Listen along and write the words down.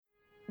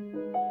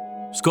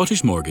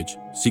Scottish Mortgage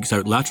seeks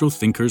out lateral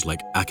thinkers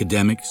like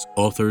academics,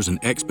 authors, and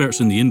experts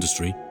in the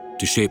industry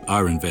to shape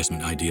our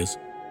investment ideas,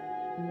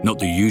 not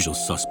the usual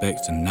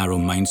suspects and narrow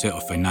mindset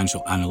of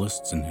financial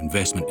analysts and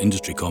investment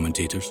industry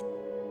commentators.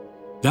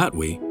 That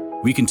way,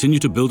 we continue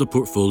to build a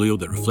portfolio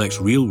that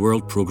reflects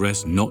real-world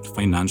progress, not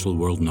financial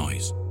world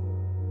noise.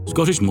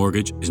 Scottish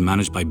Mortgage is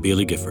managed by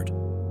Baillie Gifford.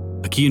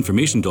 A key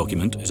information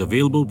document is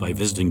available by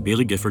visiting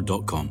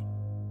baileygifford.com.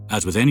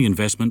 As with any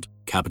investment,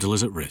 capital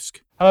is at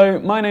risk. Hello,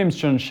 my name's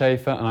John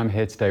Schaefer and I'm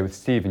here today with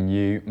Stephen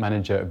Yu,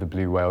 manager of the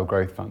Blue Whale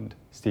Growth Fund.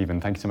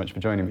 Stephen, thank you so much for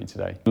joining me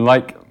today.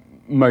 Like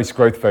most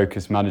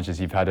growth-focused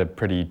managers, you've had a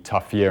pretty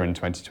tough year in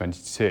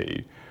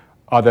 2022.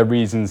 Are there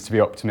reasons to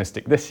be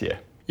optimistic this year?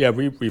 Yeah,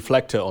 we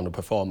reflected on the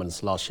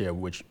performance last year,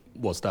 which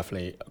was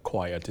definitely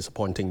quite a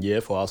disappointing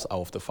year for us out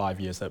of the 5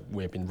 years that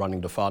we've been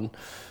running the fund.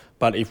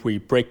 But if we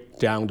break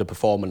down the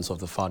performance of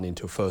the fund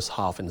into first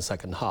half and the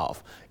second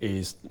half,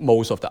 is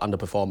most of the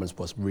underperformance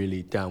was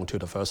really down to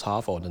the first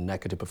half or the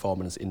negative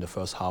performance in the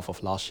first half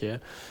of last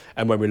year.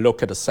 And when we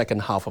look at the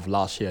second half of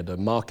last year, the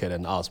market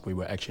and us, we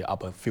were actually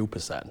up a few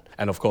percent.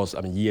 And of course,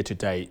 I mean, year to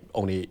date,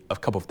 only a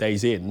couple of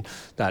days in,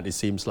 that it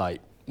seems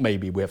like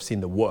maybe we have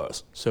seen the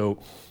worst. So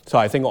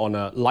I think on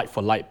a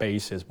like-for-like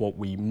basis, what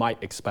we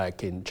might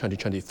expect in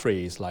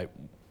 2023 is like,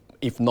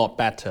 if not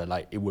better,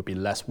 like it would be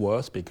less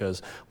worse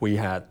because we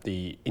had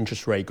the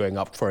interest rate going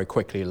up very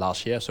quickly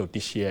last year. So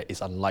this year is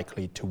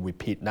unlikely to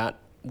repeat that.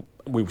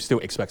 We still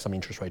expect some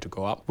interest rate to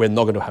go up. We're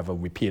not going to have a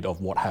repeat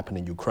of what happened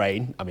in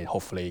Ukraine. I mean,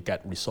 hopefully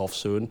get resolved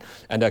soon.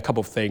 And there are a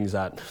couple of things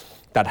that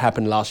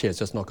happened last year is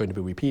just not going to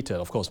be repeated.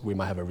 Of course, we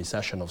might have a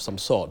recession of some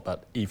sort,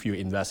 but if you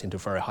invest into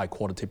very high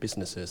quality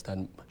businesses,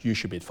 then you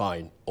should be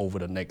fine over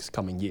the next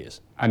coming years.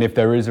 And if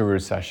there is a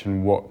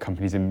recession, what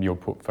companies in your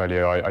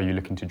portfolio are you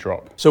looking to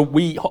drop? So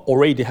we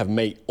already have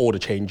made all the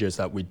changes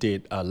that we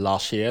did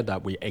last year,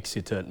 that we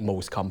exited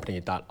most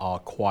companies that are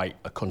quite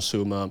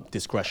consumer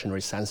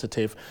discretionary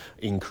sensitive,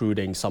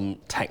 including some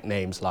tech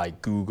names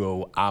like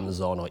Google,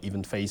 Amazon, or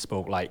even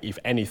Facebook. Like if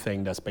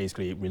anything that's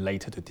basically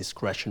related to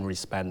discretionary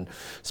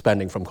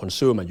spending from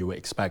consumer, you would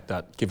expect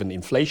that given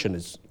inflation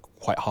is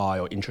quite high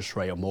or interest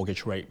rate or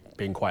mortgage rate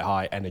being quite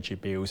high, energy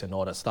bills and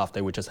all that stuff,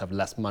 they would just have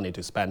less money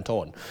to spend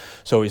on.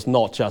 So it's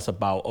not just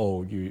about,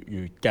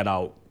 you get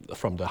out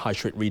from the high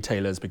street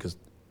retailers because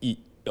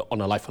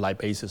on a like-for-like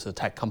basis, a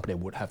tech company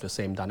would have the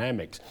same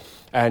dynamics.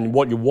 And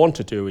what you want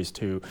to do is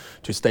to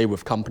stay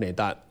with company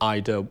that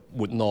either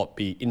would not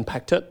be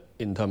impacted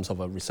in terms of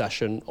a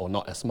recession or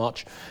not as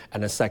much.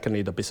 And then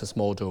secondly, the business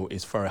model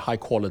is very high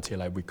quality,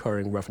 like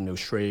recurring revenue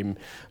stream,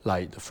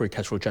 like the free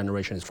cash flow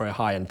generation is very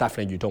high. And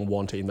definitely you don't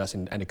want to invest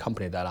in any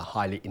company that are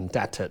highly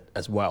indebted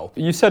as well.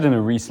 You said in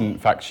a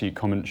recent fact sheet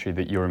commentary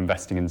that you're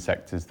investing in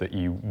sectors that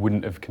you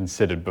wouldn't have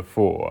considered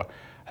before.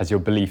 Has your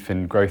belief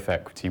in growth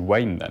equity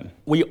waned then?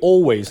 We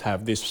always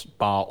have this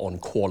bar on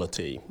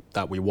quality,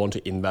 that we want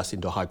to invest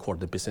into high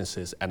quality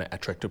businesses at an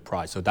attractive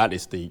price. So that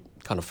is the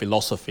kind of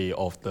philosophy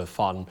of the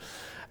fund.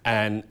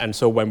 And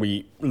so when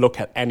we look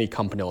at any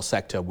company or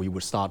sector, we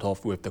would start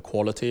off with the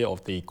quality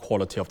of the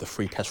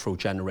free cash flow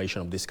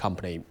generation of this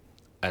company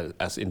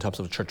as in terms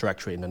of the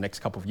trajectory in the next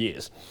couple of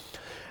years.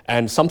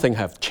 And something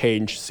have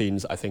changed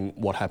since I think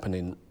what happened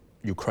in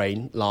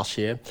Ukraine last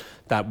year,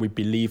 that we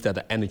believe that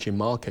the energy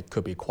market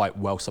could be quite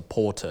well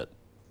supported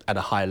at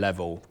a high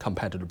level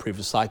compared to the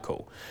previous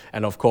cycle.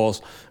 And of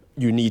course,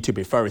 you need to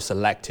be very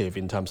selective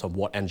in terms of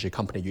what energy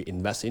company you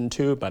invest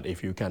into. But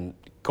if you can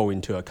go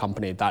into a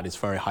company that is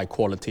very high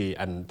quality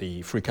and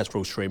the free cash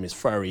flow stream is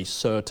very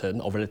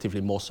certain or relatively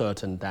more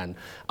certain than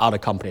other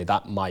company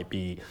that might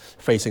be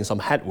facing some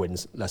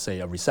headwinds, let's say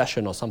a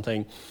recession or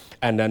something,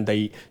 and then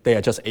they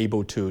are just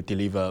able to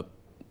deliver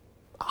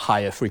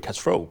higher free cash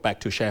flow back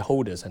to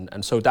shareholders.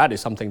 And so that is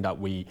something that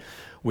we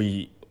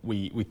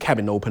kept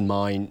an open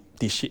mind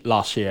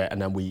last year, and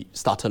then we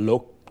started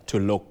to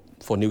look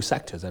for new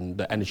sectors, and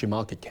the energy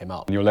market came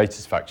out. In your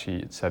latest fact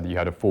sheet said that you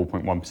had a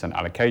 4.1%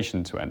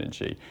 allocation to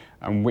energy.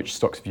 And which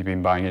stocks have you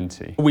been buying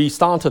into? We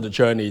started the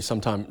journey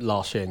sometime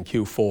last year in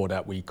Q4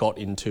 that we got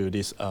into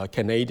this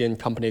Canadian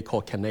company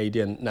called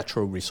Canadian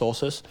Natural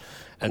Resources.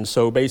 And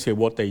so basically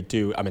what they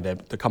do, I mean,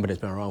 the company's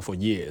been around for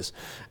years.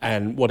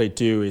 And what they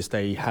do is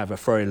they have a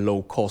very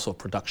low cost of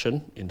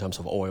production in terms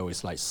of oil.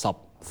 It's like sub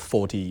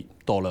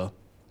 $40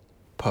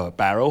 per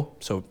barrel.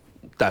 So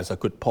that's a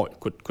good point,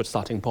 good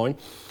starting point.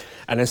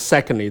 And then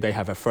secondly, they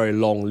have a very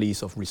long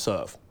lease of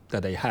reserve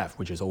that they have,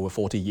 which is over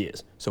 40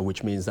 years. So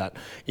which means that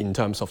in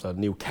terms of the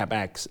new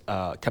CapEx,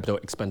 capital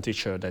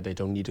expenditure, that they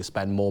don't need to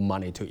spend more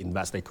money to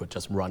invest. They could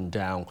just run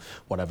down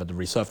whatever the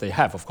reserve they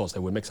have. Of course, they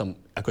will make some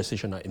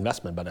acquisition or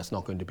investment, but that's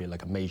not going to be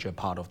like a major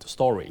part of the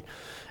story.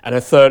 And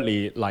then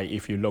thirdly, like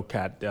if you look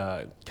at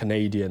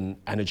Canadian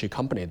energy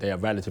company, they are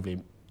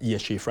relatively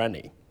ESG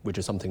friendly. which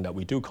is something that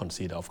we do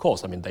consider. Of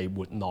course, I mean, they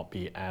would not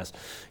be as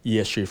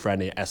ESG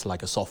friendly as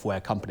like a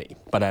software company,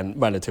 but then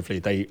relatively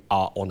they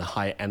are on the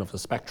higher end of the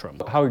spectrum.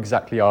 How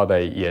exactly are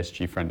they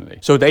ESG friendly?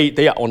 So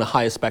they are on a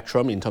higher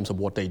spectrum in terms of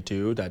what they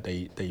do, that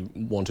they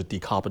want to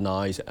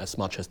decarbonize as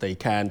much as they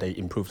can, they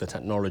improve the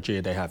technology,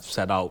 they have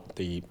set out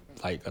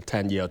like a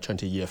 10-year,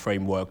 20-year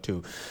framework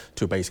to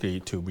basically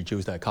to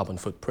reduce their carbon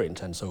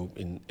footprint. And so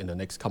in the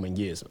next coming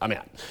years, I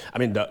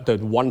mean the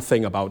one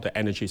thing about the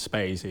energy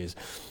space is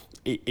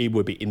it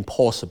would be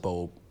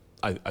impossible,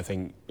 I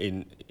think,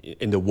 in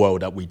the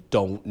world that we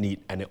don't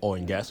need any oil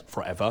and gas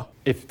forever.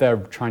 If they're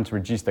trying to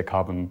reduce their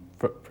carbon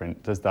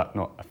footprint, does that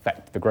not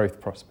affect the growth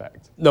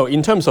prospect? No,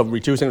 in terms of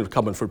reducing the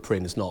carbon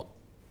footprint, it's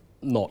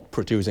not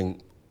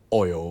producing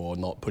oil or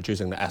not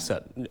producing the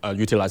asset,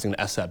 utilizing the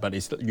asset, but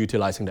it's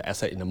utilizing the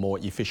asset in a more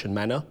efficient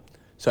manner.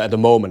 So at the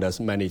moment, there's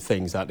many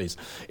things that is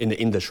in the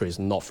industry is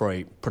not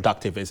very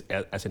productive,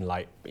 as in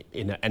like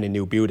in any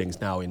new buildings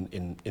now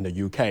in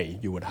the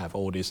UK, you would have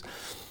all this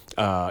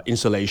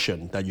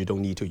insulation that you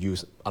don't need to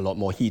use a lot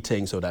more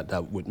heating, so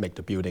that would make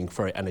the building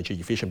very energy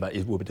efficient. But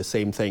it would be the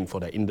same thing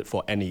for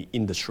any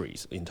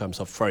industries in terms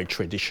of very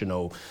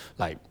traditional,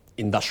 like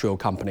industrial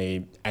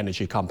company,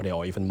 energy company,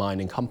 or even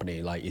mining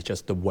company. Like, it's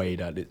just the way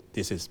that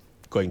this is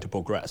going to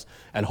progress,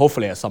 and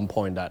hopefully at some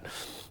point that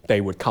they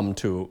would come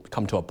to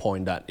a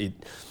point that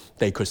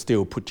they could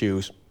still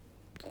produce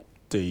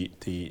the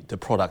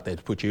product they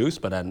produce,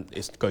 but then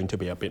it's going to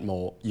be a bit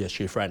more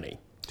ESG friendly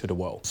to the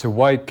world. So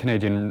why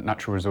Canadian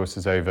natural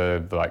resources over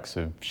the likes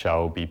of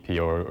Shell, BP,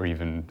 or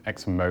even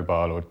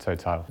ExxonMobil or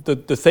Total?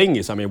 The thing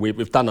is, I mean,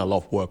 we've done a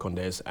lot of work on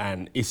this,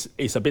 and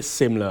it's a bit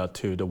similar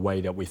to the way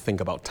that we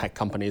think about tech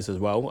companies as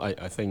well.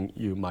 I think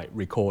you might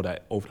recall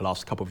that over the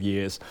last couple of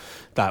years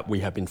that we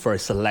have been very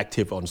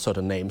selective on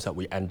certain names that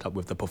we end up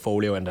with the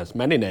portfolio, and there's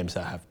many names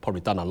that have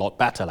probably done a lot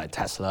better, like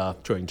Tesla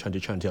during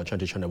 2020 or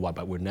 2021,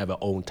 but we never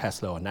owned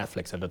Tesla or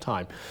Netflix at the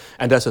time.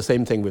 And that's the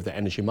same thing with the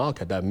energy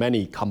market. There are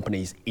many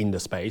companies in the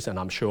space, and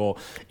I'm sure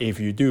if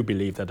you do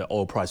believe that the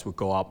oil price would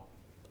go up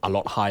a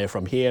lot higher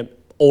from here,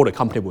 all the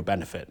company would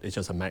benefit. It's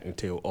just a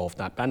magnitude of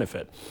that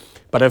benefit.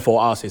 But then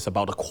for us, it's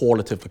about the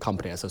quality of the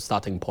company as a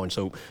starting point.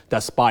 So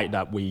despite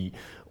that we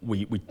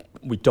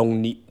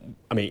don't need,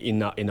 I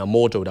mean, in a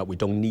model that we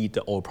don't need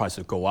the oil price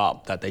to go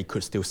up, that they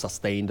could still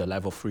sustain the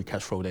level of free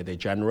cash flow that they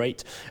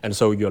generate. And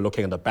so you're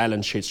looking at the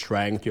balance sheet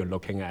strength, you're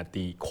looking at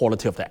the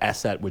quality of the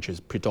asset, which is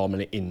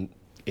predominantly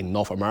in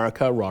North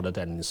America rather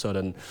than in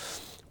certain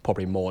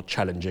probably more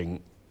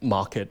challenging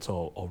markets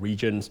or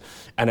regions.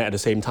 And at the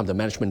same time, the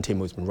management team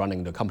who's been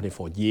running the company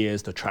for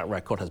years, the track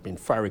record has been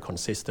very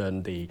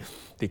consistent, the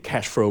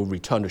cash flow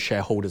return to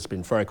shareholders has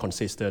been very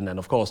consistent. And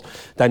of course,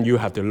 then you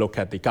have to look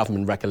at the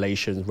government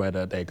regulations,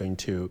 whether they're going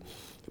to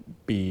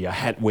be a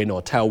headwind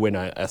or tailwind.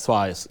 As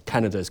far as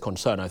Canada is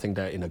concerned, I think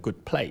they're in a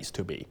good place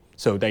to be.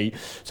 So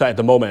at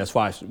the moment, as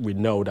far as we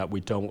know, that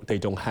they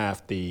don't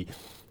have the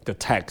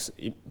tax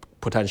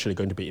potentially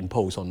going to be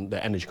imposed on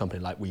the energy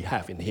company like we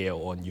have in here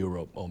or in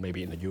Europe or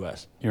maybe in the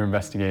US. You're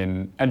investing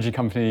in energy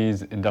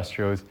companies,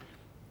 industrials.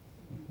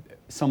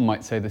 Some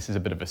might say this is a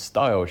bit of a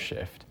style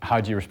shift. How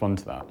do you respond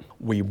to that?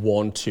 We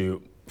want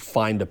to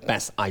find the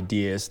best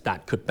ideas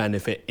that could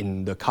benefit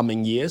in the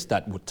coming years,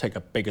 that would take a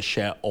bigger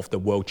share of the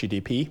world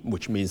GDP,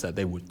 which means that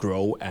they would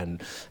grow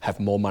and have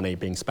more money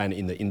being spent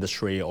in the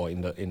industry or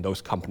in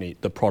those companies,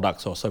 the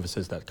products or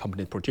services that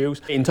companies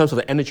produce. In terms of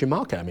the energy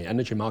market, I mean,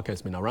 energy market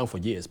has been around for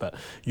years, but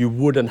we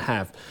wouldn't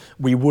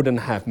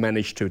have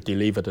managed to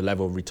deliver the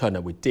level of return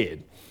that we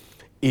did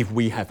if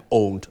we have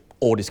owned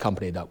all these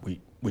companies that we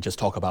just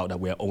talked about that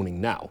we are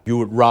owning now. You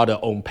would rather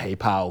own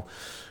PayPal,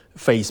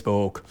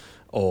 Facebook,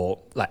 or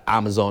like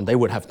Amazon. They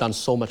would have done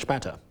so much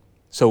better.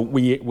 So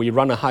we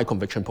run a high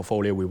conviction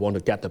portfolio. We want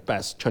to get the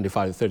best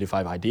 25 to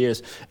 35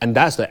 ideas, and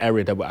that's the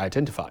area that we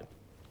identify.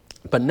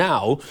 But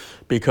now,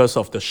 because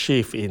of the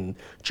shift in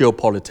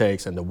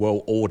geopolitics and the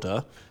world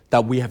order,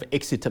 that we have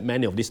exited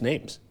many of these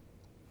names,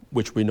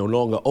 which we no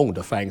longer own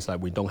the FANGs,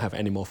 like we don't have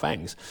any more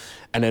FANGs.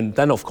 And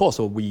then of course,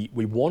 we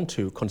want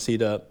to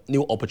consider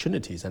new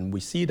opportunities, and we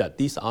see that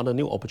these are the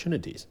new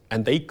opportunities,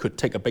 and they could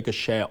take a bigger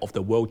share of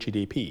the world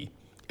GDP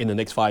in the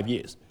next 5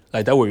 years.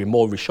 Like, there will be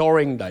more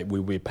reshoring, like we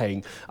will be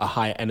paying a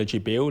higher energy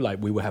bill,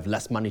 like we will have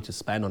less money to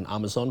spend on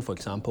Amazon, for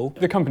example.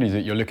 The companies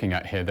that you're looking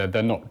at here,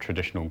 they're not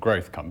traditional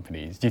growth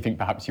companies. Do you think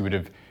perhaps you would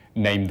have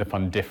named the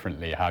fund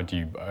differently? How do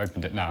you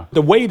open it now?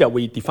 The way that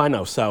we define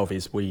ourselves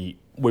is we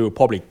will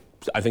probably,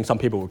 I think some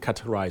people would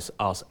categorize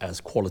us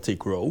as quality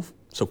growth.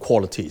 So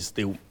quality is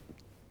still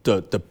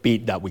the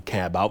bit that we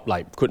care about,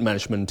 like good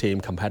management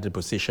team, competitive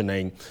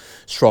positioning,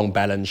 strong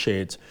balance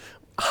sheet,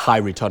 high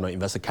return on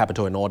invested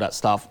capital and all that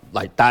stuff,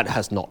 like that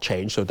has not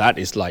changed. So that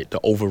is like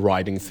the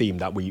overriding theme,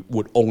 that we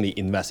would only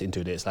invest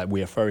into this, like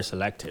we are very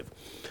selective.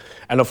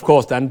 And of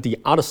course, then the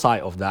other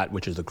side of that,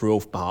 which is the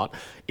growth part,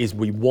 is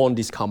we want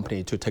this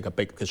company to take a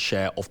bigger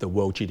share of the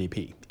world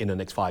GDP in the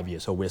next 5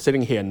 years. So we're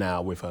sitting here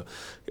now with a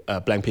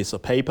blank piece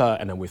of paper,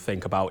 and then we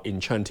think about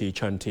in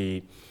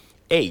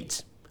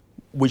 2028,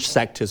 which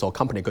sectors or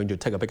company are going to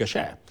take a bigger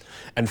share.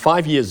 And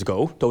 5 years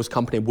ago, those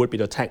companies would be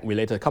the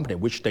tech-related company,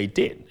 which they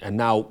did. And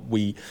now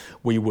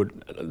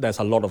there's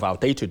a lot of our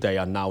day-to-day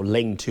are now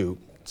linked to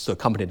the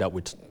company that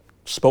we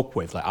spoke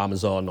with, like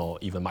Amazon or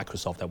even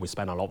Microsoft, that we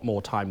spend a lot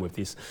more time with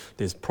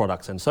these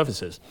products and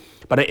services.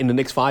 But in the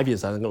next 5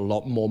 years, I think a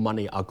lot more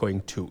money are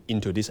going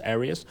into these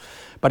areas.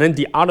 But then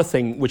the other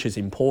thing which is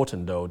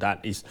important, though, that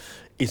is,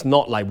 it's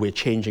not like we're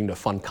changing the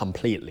fund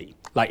completely.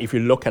 Like if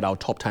you look at our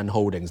top 10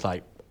 holdings,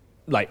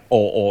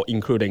 or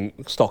including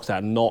stocks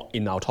that are not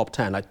in our top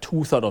 10, like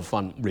 2/3 of the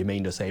fund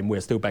remain the same. We're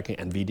still backing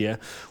NVIDIA,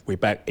 we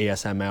back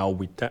ASML,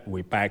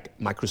 we back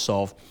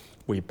Microsoft,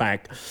 we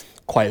back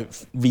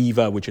quite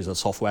Viva, which is a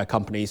software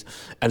companies.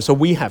 And so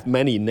we have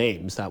many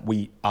names that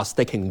we are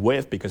sticking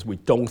with because we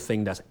don't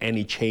think there's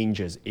any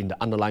changes in the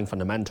underlying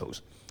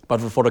fundamentals. But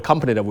for the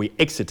company that we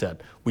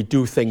exited, we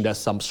do think there's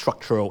some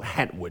structural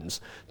headwinds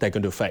they're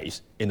going to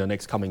face in the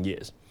next coming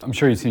years. I'm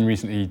sure you've seen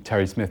recently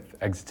Terry Smith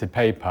exited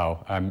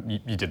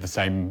PayPal. You did the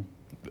same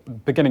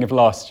beginning of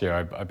last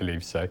year, I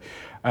believe so.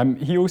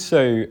 He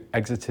also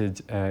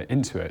exited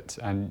Intuit,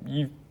 and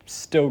you've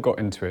still got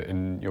Intuit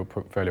in your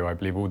portfolio, I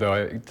believe, although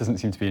it doesn't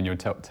seem to be in your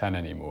top 10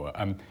 anymore.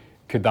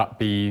 Could that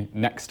be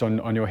next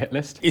on your hit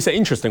list? It's an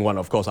interesting one.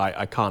 Of course,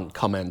 I can't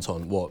comment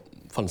on what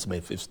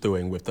Fundsmith is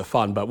doing with the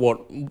fund, but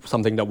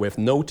something that we've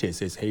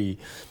noticed is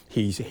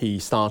he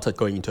started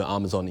going into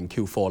Amazon in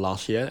Q4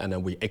 last year, and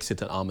then we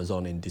exited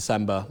Amazon in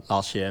December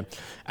last year,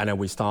 and then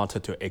we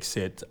started to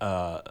exit.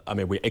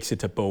 We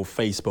exited both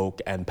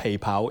Facebook and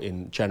PayPal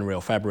in January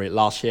or February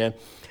last year,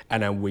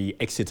 and then we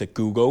exited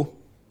Google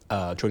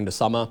during the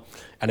summer,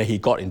 and then he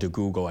got into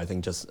Google, I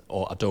think,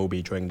 or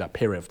Adobe during that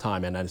period of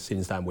time, and then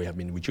since then we have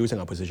been reducing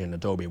our position in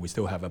Adobe. We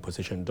still have a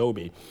position in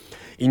Adobe.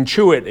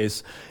 Intuit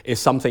is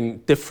something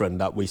different,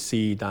 that we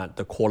see that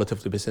the quality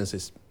of the business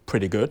is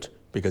pretty good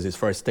because it's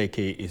very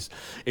sticky.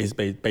 Is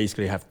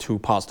basically have two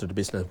parts to the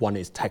business. One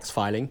is tax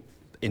filing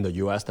in the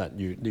US, that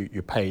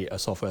you pay a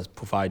software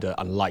provider,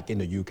 unlike in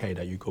the UK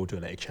that you go to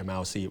the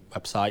HMRC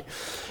website,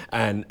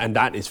 and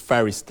that is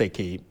very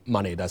sticky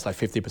money. That's like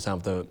 50%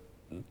 of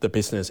the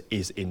business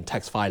is in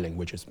tax filing,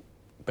 which is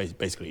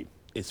basically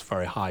it's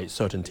very high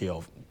certainty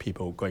of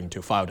people going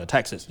to file their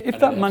taxes. If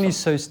that money's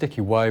so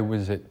sticky, why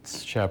was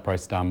its share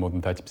price down more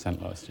than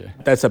 30% last year?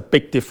 There's a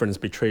big difference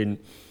between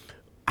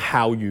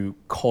how you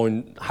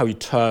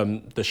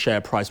term the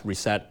share price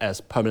reset as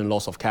permanent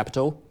loss of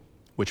capital,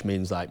 which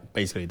means like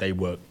basically they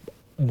were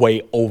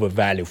way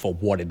overvalued for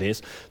what it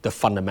is. The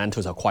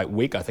fundamentals are quite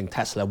weak. I think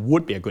Tesla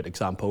would be a good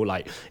example.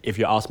 Like if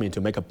you ask me to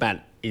make a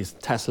bet, is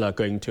Tesla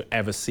going to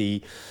ever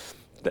see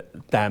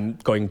them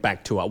going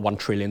back to a $1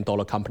 trillion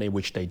company,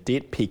 which they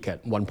did peak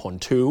at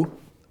 1.2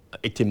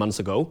 18 months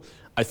ago?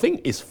 I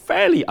think it's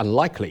fairly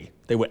unlikely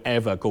they will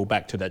ever go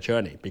back to that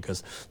journey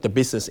because the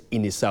business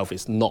in itself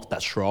is not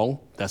that strong.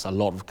 There's a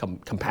lot of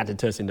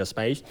competitors in the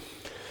space.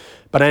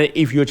 But then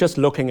if you're just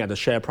looking at the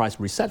share price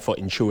reset for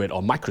Intuit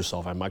or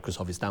Microsoft, and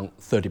Microsoft is down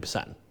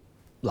 30%,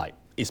 like,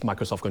 is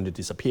Microsoft going to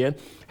disappear?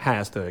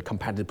 Has the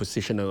competitive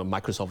position of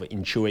Microsoft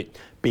and Intuit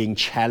being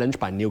challenged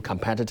by new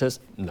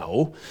competitors?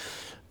 No.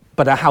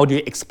 But how do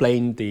you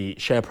explain the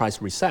share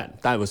price reset?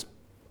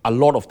 A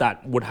lot of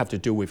that would have to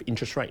do with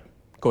interest rate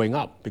going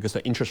up, because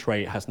the interest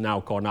rate has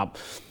now gone up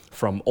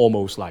from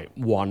almost like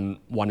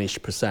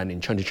 1-ish% in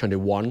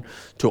 2021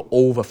 to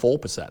over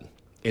 4%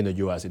 in the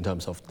US in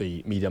terms of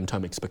the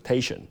medium-term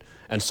expectation.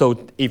 And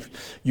so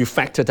if you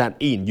factor that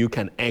in, you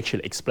can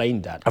actually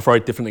explain that. A very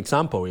different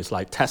example is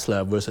like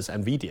Tesla versus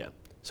NVIDIA.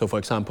 So for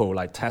example,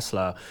 like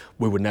Tesla,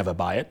 we would never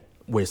buy it.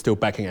 We're still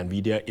backing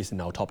NVIDIA, is in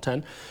our top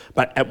 10.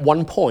 But at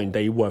one point,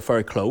 they were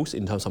very close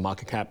in terms of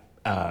market cap.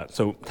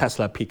 So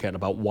Tesla peaked at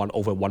about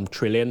over 1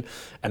 trillion,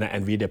 and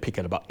NVIDIA peaked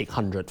at about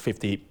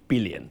 850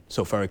 billion,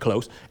 so very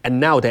close. And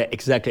now they're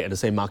exactly at the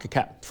same market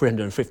cap,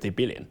 350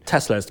 billion.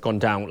 Tesla has gone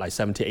down like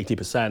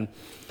 70-80%.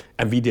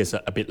 NVIDIA is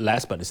a bit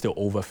less, but it's still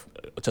over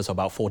just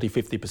about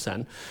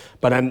 40-50%.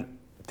 But then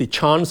the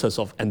chances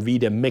of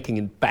NVIDIA making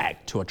it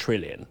back to 1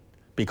 trillion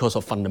because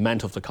of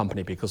fundamentals of the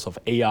company, because of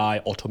AI,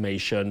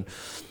 automation,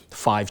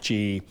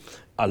 5G,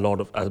 a lot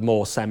of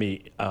more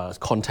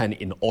content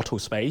in auto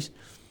space.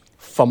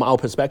 From our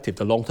perspective,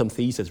 the long-term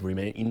thesis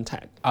remain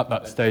intact. At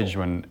that stage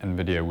when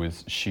NVIDIA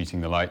was shooting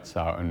the lights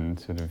out and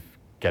sort of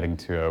getting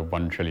to a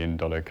 $1 trillion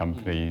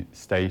company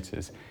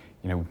status,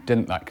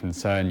 didn't that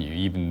concern you,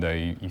 even though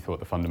you thought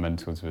the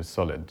fundamentals were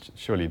solid?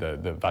 Surely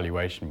the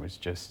valuation was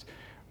just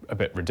a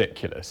bit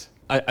ridiculous.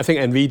 I think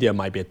NVIDIA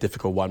might be a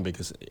difficult one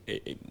because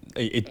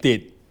it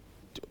did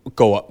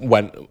go up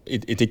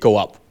it did go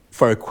up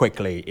very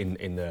quickly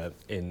in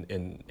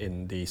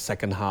the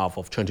second half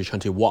of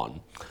 2021.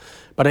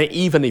 But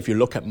even if you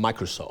look at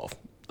Microsoft,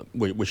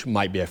 which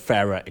might be a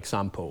fairer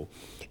example,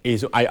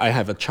 is I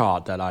have a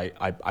chart that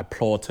I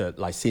plotted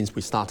like since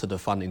we started the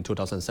fund in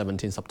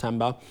 2017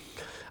 September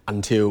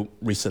until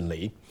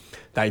recently,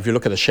 that if you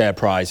look at the share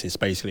price, it's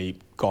basically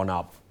gone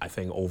up, I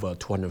think, over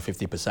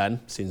 250%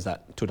 since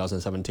that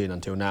 2017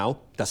 until now,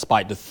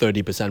 despite the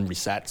 30%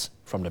 resets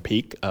from the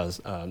peak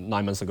 9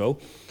 months ago.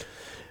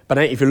 But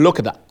then if you look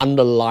at the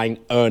underlying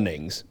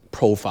earnings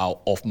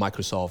profile of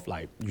Microsoft,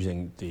 like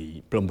using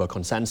the Bloomberg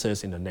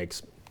consensus in the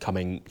next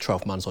coming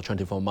 12 months or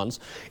 24 months,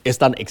 it's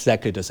done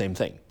exactly the same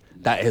thing.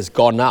 That has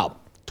gone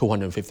up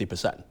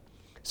 250%.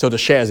 So the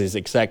shares is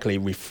exactly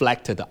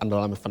reflected the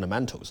underlying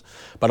fundamentals.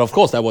 But of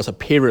course, there was a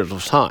period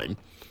of time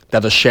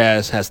that the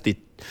share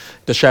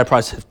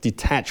price has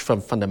detached from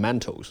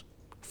fundamentals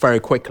very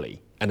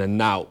quickly, and then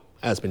now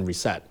has been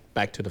reset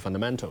back to the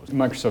fundamentals.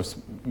 Microsoft's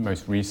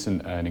most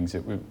recent earnings,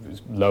 it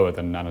was lower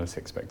than analyst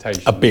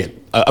expectations. A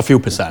bit, a few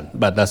percent,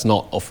 but that's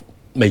not of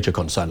major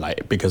concern,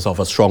 like because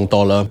of a strong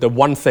dollar. The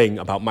one thing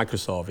about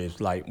Microsoft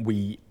is like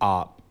we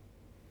are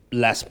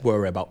less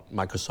worried about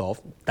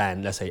Microsoft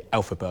than, let's say,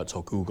 Alphabet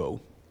or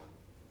Google,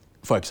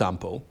 for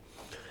example.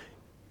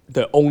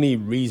 The only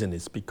reason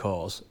is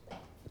because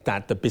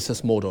that the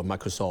business model of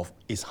Microsoft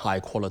is high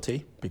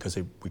quality, because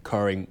a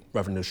recurring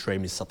revenue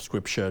stream is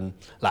subscription.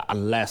 Like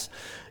unless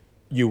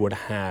you would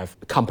have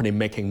a company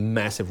making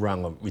massive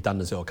round of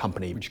redundancy or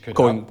company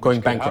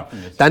going bankrupt,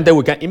 then they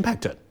would get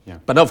impacted. Yeah.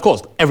 But of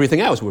course, everything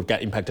else would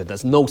get impacted.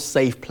 There's no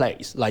safe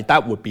place. Like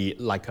that would be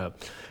like a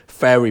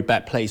very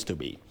bad place to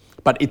be.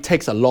 But it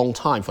takes a long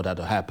time for that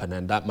to happen,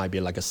 and that might be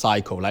like a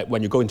cycle. Like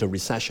when you go into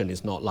recession,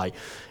 it's not like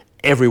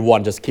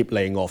everyone just keep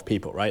laying off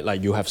people, right?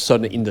 Like you have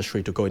certain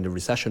industry to go into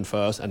recession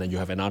first, and then you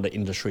have another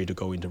industry to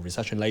go into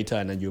recession later,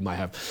 and then you might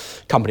have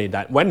company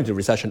that went into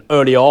recession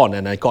early on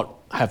and they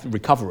have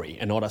recovery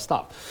and all that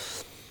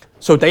stuff.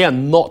 So they are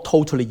not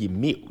totally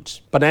immune.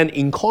 But then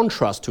in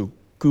contrast to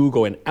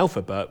Google and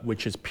Alphabet,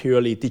 which is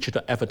purely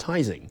digital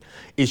advertising,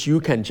 is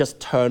you can just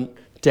turn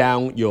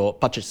down your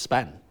budget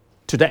spend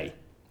today.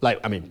 Like,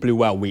 I mean, Blue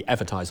Whale, we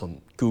advertise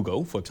on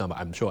Google, for example,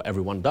 I'm sure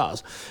everyone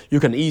does. You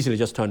can easily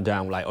just turn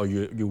down, like, or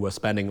you were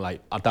spending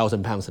like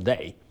 £1,000 a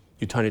day,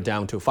 you turn it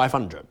down to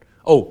 500.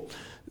 Oh,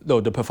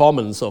 no, the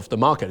performance of the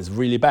market is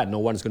really bad, no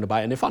one's going to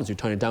buy any funds, you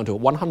turn it down to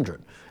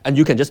 100. And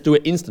you can just do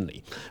it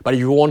instantly. But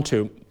if you want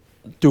to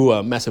do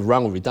a massive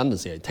round of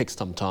redundancy, it takes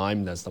some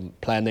time, there's some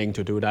planning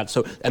to do that.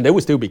 So, and they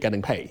will still be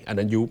getting paid. And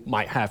then you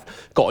might have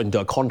got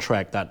into a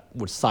contract that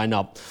would sign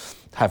up,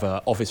 have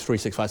an Office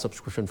 365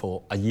 subscription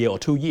for a year or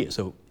 2 years.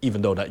 So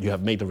even though that you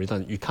have made the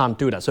return, you can't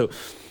do that. So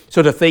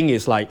the thing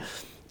is like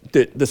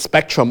the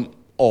spectrum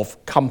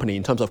of company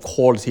in terms of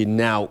quality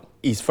now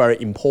is very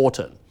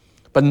important.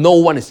 But no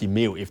one is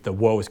immune if the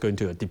world is going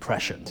to a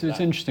depression. So it's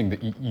interesting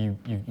that you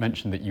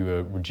mentioned that you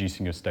were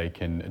reducing your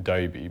stake in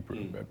Adobe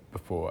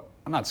before,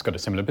 and that's got a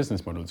similar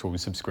business model. It's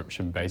always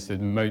subscription-based,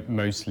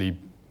 mostly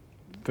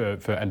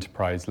for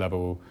enterprise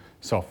level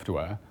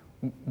software.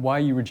 Why are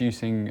you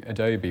reducing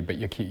Adobe, but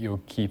you're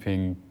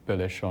keeping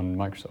bullish on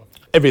Microsoft?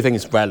 Everything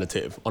is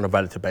relative, on a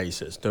relative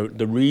basis.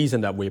 The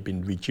reason that we've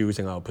been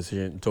reducing our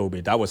position in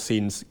Adobe, that was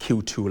since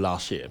Q2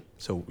 last year.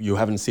 So you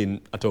haven't seen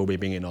Adobe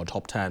being in our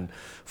top 10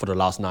 for the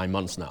last 9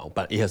 months now,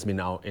 but it has been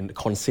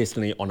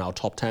consistently on our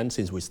top 10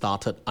 since we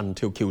started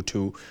until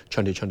Q2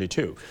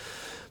 2022.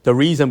 The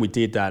reason we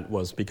did that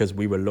was because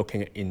we were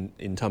looking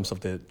in terms of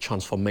the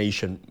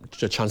transformation,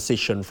 the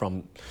transition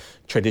from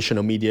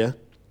traditional media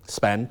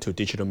spend to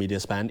digital media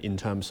spend, in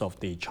terms of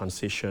the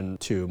transition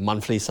to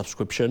monthly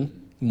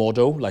subscription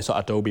model. Like, so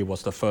Adobe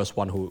was the first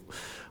one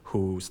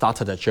who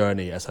started that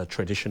journey as a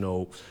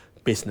traditional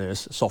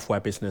business,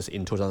 software business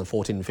in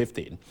 2014 and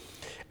 15.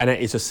 And then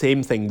it's the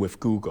same thing with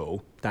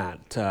Google,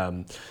 that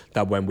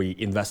when we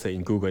invested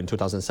in Google in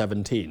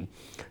 2017,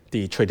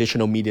 the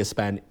traditional media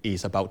spend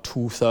is about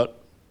 2/3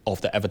 of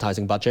the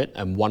advertising budget,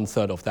 and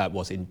 1/3 of that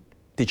was in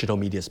digital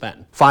media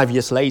spend. 5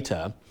 years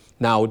later,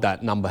 now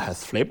that number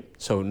has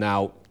flipped. So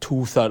now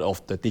 2/3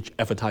 of the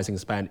advertising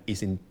spend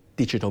is in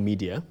digital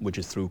media, which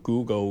is through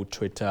Google,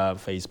 Twitter,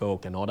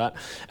 Facebook, and all that,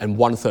 and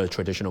 1/3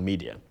 traditional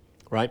media,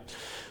 right?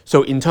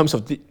 So in terms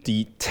of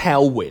the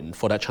tailwind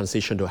for that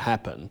transition to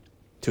happen,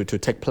 to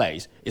take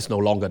place, it's no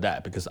longer there,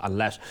 because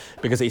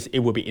it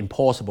would be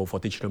impossible for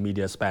digital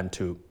media spend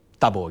to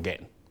double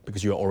again,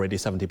 because you're already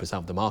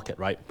 70% of the market,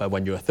 right? But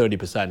when you're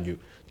 30%, you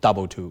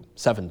double to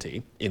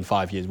 70 in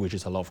 5 years, which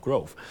is a lot of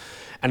growth.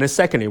 And then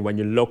secondly, when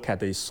you look at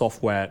the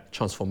software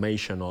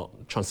transformation or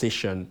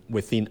transition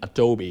within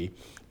Adobe,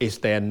 is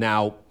there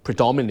now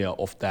predominantly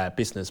of their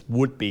business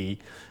would be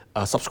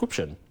a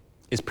subscription.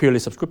 It's purely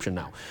subscription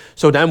now.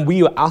 So then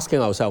we were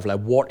asking ourselves, like,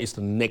 what is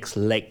the next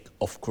leg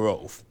of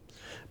growth?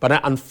 But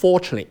then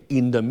unfortunately,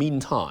 in the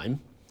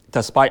meantime,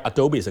 despite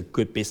Adobe is a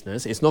good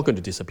business, it's not going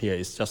to disappear.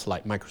 It's just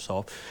like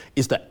Microsoft.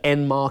 Is the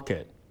end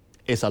market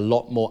is a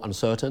lot more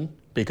uncertain,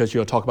 because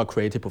you're talking about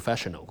creative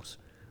professionals,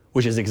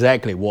 which is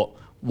exactly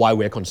why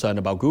we're concerned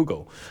about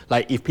Google.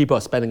 Like, if people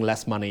are spending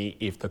less money,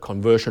 if the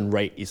conversion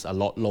rate is a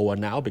lot lower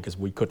now, because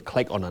we could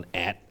click on an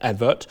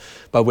advert,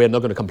 but we're not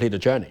going to complete the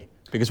journey,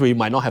 because we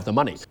might not have the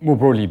money. More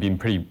broadly, you've been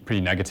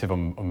pretty negative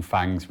on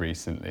FANGs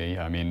recently.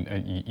 I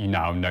mean, you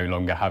now no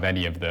longer have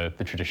any of the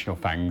traditional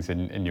FANGs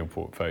in your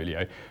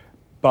portfolio.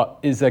 But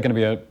is there going to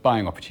be a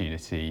buying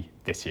opportunity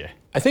this year?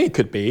 I think it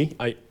could be.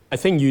 I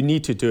think you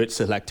need to do it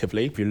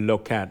selectively. If you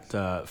look at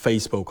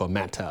Facebook or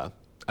Meta,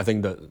 I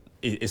think that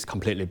it is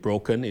completely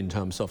broken in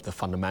terms of the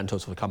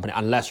fundamentals of the company,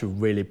 unless you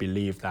really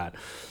believe that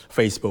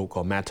Facebook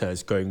or Meta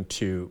is going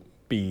to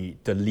be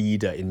the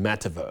leader in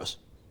metaverse,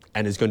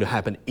 and it's going to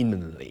happen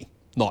imminently,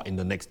 not in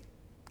the next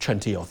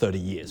 20 or 30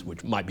 years,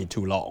 which might be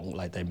too long,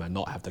 like they might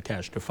not have the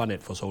cash to fund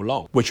it for so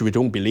long, which we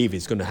don't believe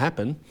is going to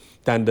happen,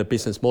 then the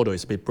business model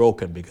is a bit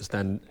broken, because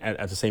then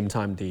at the same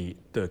time, the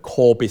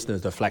core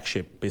business, the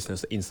flagship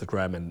business,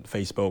 Instagram and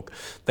Facebook,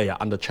 they are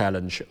under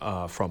challenge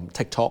from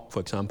TikTok, for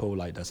example,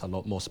 like there's a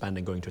lot more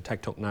spending going to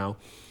TikTok now.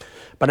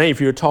 But then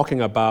if you're talking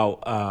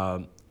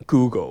about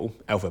Google,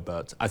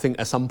 Alphabet, I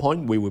think at some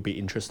point we will be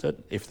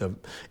interested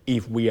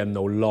if we are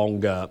no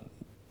longer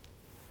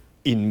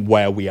in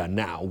where we are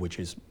now, which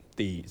is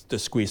the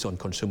squeeze on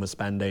consumer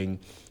spending,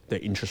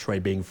 the interest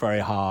rate being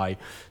very high,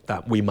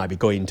 that we might be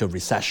going into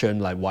recession.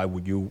 Like, why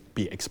would you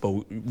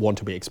want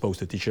to be exposed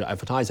to digital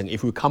advertising?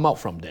 If we come out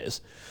from this,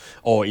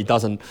 or it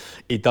doesn't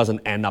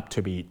end up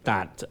to be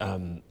that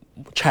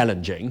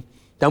challenging,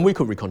 then we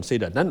could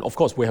reconsider. Then, of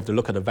course, we have to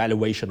look at the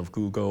valuation of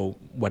Google,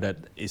 whether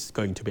it's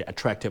going to be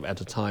attractive at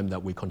the time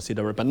that we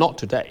consider it, but not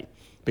today,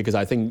 because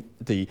I think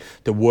the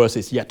worst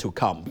is yet to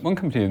come. One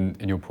company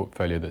in your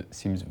portfolio that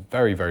seems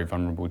very, very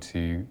vulnerable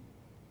to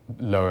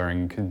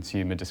lowering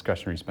consumer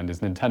discretionary spend is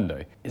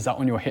Nintendo. Is that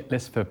on your hit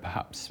list for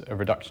perhaps a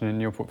reduction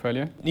in your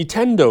portfolio?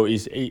 Nintendo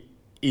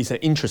is an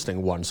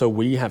interesting one. So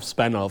we have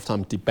spent a lot of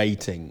time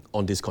debating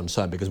on this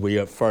concern, because we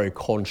are very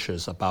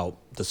conscious about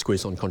the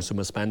squeeze on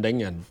consumer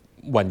spending, and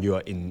when you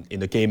are in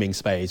the gaming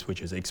space,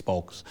 which is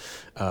Xbox,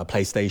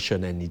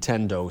 PlayStation and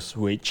Nintendo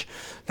Switch,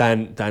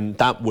 then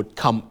that would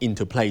come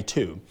into play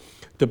too.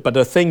 But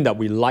the thing that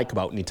we like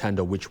about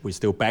Nintendo, which we're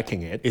still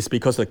backing it, is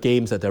because the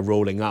games that they're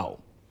rolling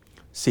out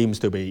seems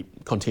to be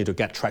continue to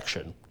get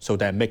traction. So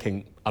they're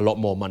making a lot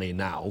more money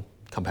now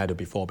compared to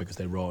before, because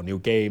they roll new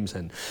games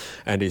and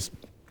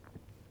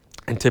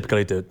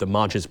typically the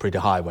margin is pretty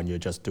high when you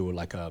just do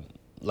like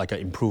an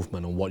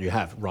improvement on what you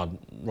have rather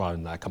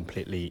than a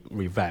completely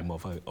revamp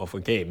of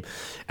a game.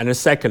 And then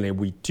secondly,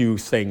 we do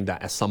think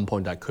that at some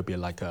point that could be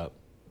like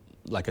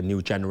a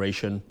new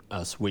generation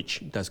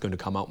Switch that's going to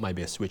come out,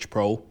 maybe a Switch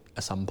Pro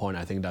at some point.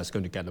 I think that's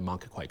going to get the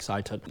market quite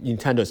excited.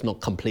 Nintendo is not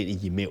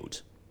completely immune,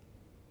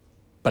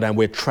 but then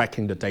we're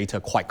tracking the data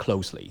quite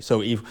closely.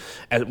 So if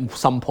at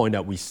some point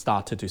that we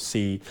started to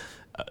see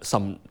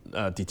some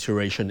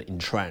deterioration in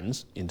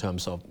trends in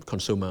terms of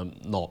consumer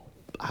not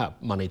have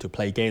money to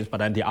play games, but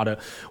then the other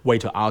way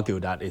to argue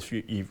that is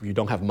if you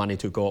don't have money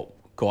to go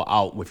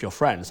out with your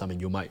friends, I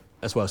mean, you might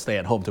as well stay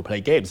at home to play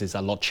games. It's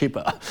a lot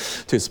cheaper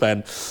to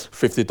spend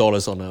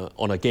 $50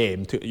 on a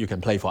game you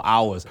can play for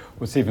hours.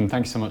 Well, Stephen,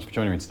 thank you so much for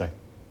joining me today.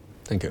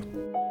 Thank you.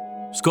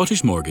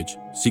 Scottish Mortgage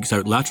seeks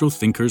out lateral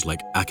thinkers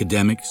like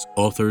academics,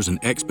 authors and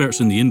experts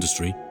in the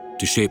industry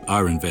to shape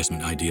our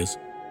investment ideas,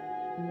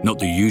 not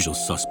the usual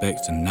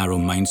suspects and narrow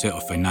mindset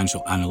of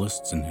financial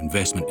analysts and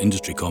investment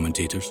industry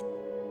commentators.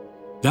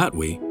 That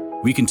way,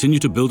 we continue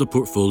to build a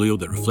portfolio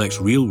that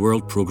reflects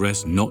real-world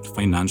progress, not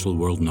financial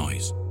world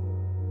noise.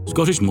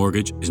 Scottish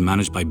Mortgage is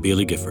managed by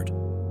Baillie Gifford.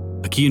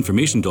 A key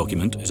information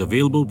document is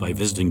available by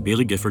visiting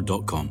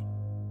baileygifford.com.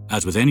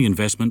 As with any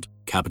investment,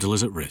 capital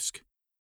is at risk.